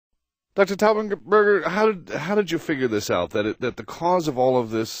Dr. Taubenberger, how did you figure this out, that the cause of all of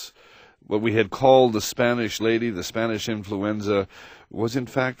this, what we had called the Spanish lady, the Spanish influenza, was in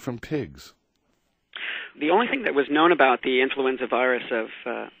fact from pigs? The only thing that was known about the influenza virus of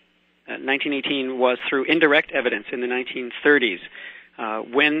 1918 was through indirect evidence in the 1930s.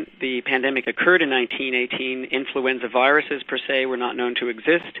 When the pandemic occurred in 1918, influenza viruses per se were not known to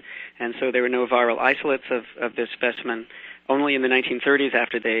exist, and so there were no viral isolates of this specimen. Only in the 1930s,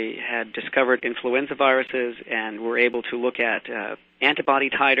 after they had discovered influenza viruses and were able to look at antibody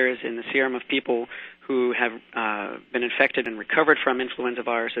titers in the serum of people who have been infected and recovered from influenza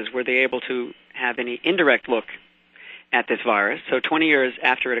viruses, were they able to have any indirect look at this virus. So 20 years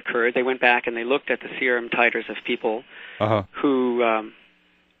after it occurred, they went back and they looked at the serum titers of people who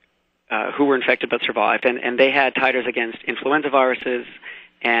were infected but survived, and they had titers against influenza viruses,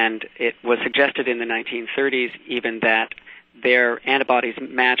 and it was suggested in the 1930s even that their antibodies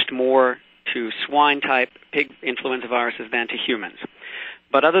matched more to swine-type pig influenza viruses than to humans.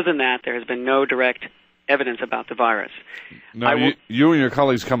 But other than that, there has been no direct evidence about the virus. Now, you and your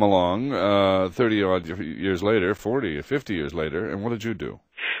colleagues come along 30-odd years later, 40 50 years later, and what did you do?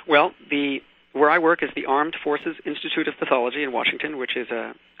 Well, where I work is the Armed Forces Institute of Pathology in Washington, which is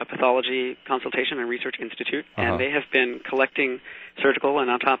a pathology consultation and research institute, and they have been collecting surgical and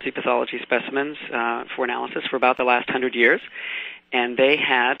autopsy pathology specimens for analysis for about the last 100 years. And they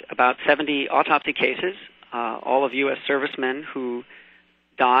had about 70 autopsy cases, all of U.S. servicemen who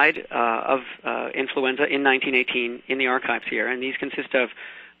died of influenza in 1918 in the archives here. And these consist of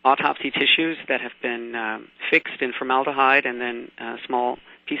autopsy tissues that have been fixed in formaldehyde, and then small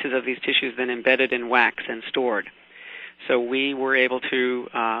pieces of these tissues then embedded in wax and stored. So we were able to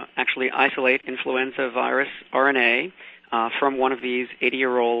actually isolate influenza virus RNA from one of these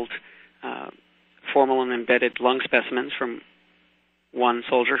 80-year-old formalin-embedded lung specimens from one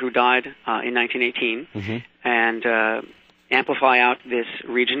soldier who died in 1918, and amplify out this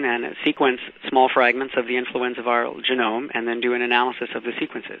region and sequence small fragments of the influenza viral genome, and then do an analysis of the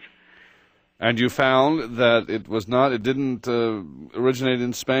sequences. And you found that it didn't originate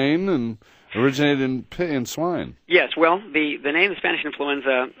in Spain and originated in swine. Yes, well, the name of Spanish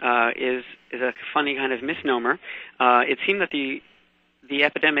influenza is a funny kind of misnomer. It seemed that the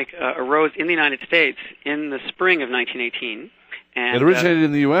epidemic arose in the United States in the spring of 1918. And, it originated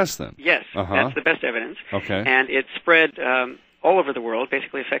in the U.S. then? Yes, that's the best evidence. Okay. And it spread all over the world,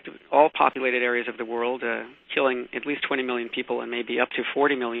 basically affected all populated areas of the world, killing at least 20 million people and maybe up to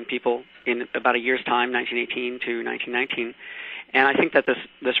 40 million people in about a year's time, 1918 to 1919. And I think that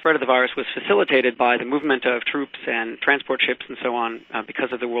the spread of the virus was facilitated by the movement of troops and transport ships and so on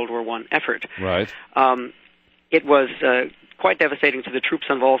because of the World War I effort. Right. It was quite devastating to the troops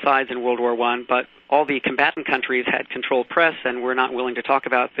on all sides in World War I, but all the combatant countries had controlled press and were not willing to talk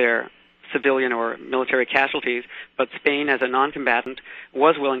about their civilian or military casualties, but Spain, as a non-combatant,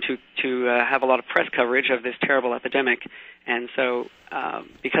 was willing to have a lot of press coverage of this terrible epidemic, and so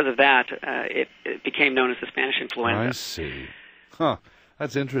because of that, it became known as the Spanish influenza. I see. Huh.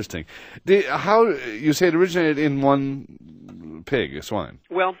 That's interesting. How you say it originated in one pig, a swine?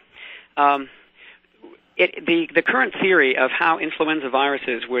 Well, the current theory of how influenza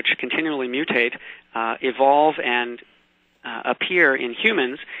viruses, which continually mutate, evolve and appear in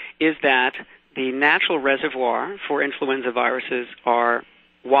humans, is that the natural reservoir for influenza viruses are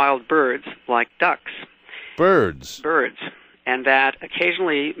wild birds like ducks. Birds? Birds. And that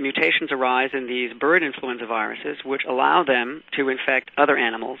occasionally mutations arise in these bird influenza viruses which allow them to infect other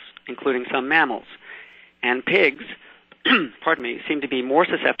animals, including some mammals. And pigs, seem to be more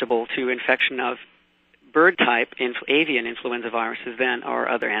susceptible to infection of bird-type avian influenza viruses than are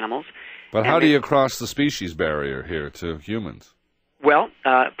other animals. But how do you cross the species barrier here to humans? Well,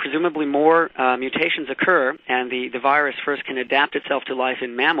 presumably more mutations occur, and the virus first can adapt itself to life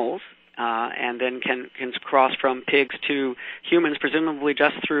in mammals, and then can cross from pigs to humans, presumably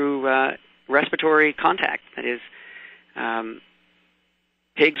just through respiratory contact. That is,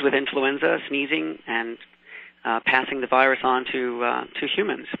 pigs with influenza sneezing and passing the virus on to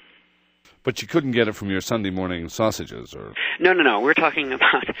humans. But you couldn't get it from your Sunday morning sausages, or? No. We're talking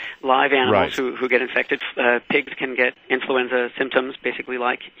about live animals right. who get infected. Pigs can get influenza symptoms, basically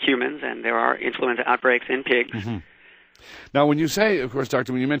like humans, and there are influenza outbreaks in pigs. Mm-hmm. Now, when you say, of course,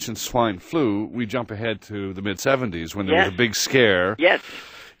 Doctor, when you mention swine flu, we jump ahead to the mid-'70s when there was a big scare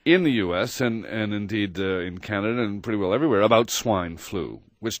in the U.S. and indeed in Canada and pretty well everywhere about swine flu,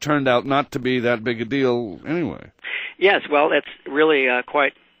 which turned out not to be that big a deal anyway. Yes, well, that's really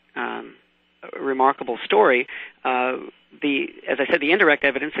quite a remarkable story. As I said, the indirect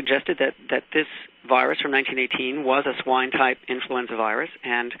evidence suggested that this virus from 1918 was a swine-type influenza virus,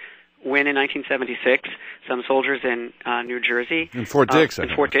 and when in 1976 some soldiers in New Jersey, in Fort Dix,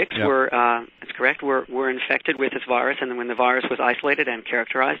 were that's correct, were infected with this virus, and then when the virus was isolated and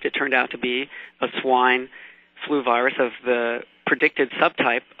characterized, it turned out to be a swine flu virus of the predicted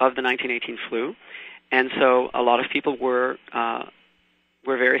subtype of the 1918 flu, and so a lot of people were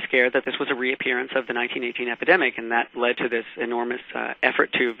very scared that this was a reappearance of the 1918 epidemic, and that led to this enormous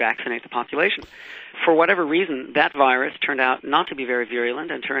effort to vaccinate the population. For whatever reason, that virus turned out not to be very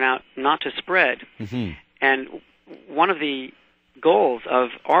virulent and turned out not to spread. Mm-hmm. And one of the goals of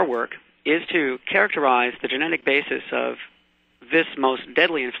our work is to characterize the genetic basis of this most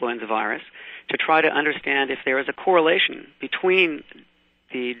deadly influenza virus, to try to understand if there is a correlation between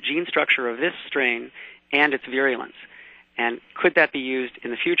the gene structure of this strain and its virulence. And could that be used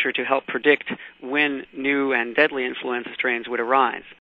in the future to help predict when new and deadly influenza strains would arise?